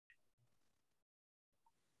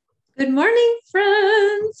Good morning,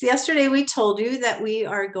 friends. Yesterday we told you that we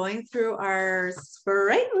are going through our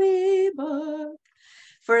Sprightlier book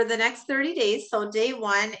for the next 30 days. So day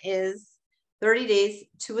one is 30 days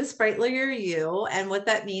to a Sprightlier you and what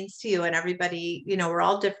that means to you. And everybody, we're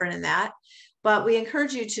all different in that. But we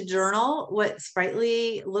encourage you to journal what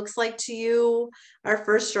Sprightly looks like to you. Our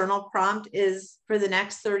first journal prompt is for the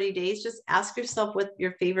next 30 days. Just ask yourself what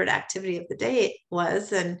your favorite activity of the day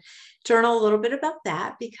was and journal a little bit about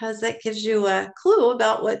that because that gives you a clue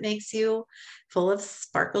about what makes you full of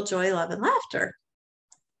sparkle, joy, love, and laughter.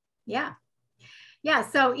 Yeah. Yeah.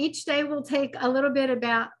 So each day we'll take a little bit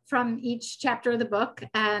about from each chapter of the book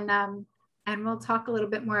and we'll talk a little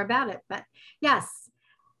bit more about it. But yes,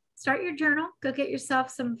 start your journal, go get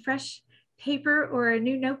yourself some fresh paper or a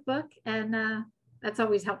new notebook. And that's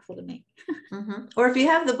always helpful to me. Mm-hmm. Or if you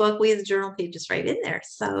have the book, we have the journal pages right in there.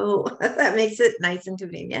 So that makes it nice and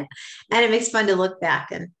convenient. And it makes fun to look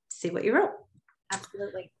back and see what you wrote.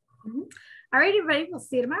 Absolutely. Mm-hmm. All right, everybody. We'll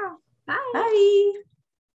see you tomorrow. Bye. Bye.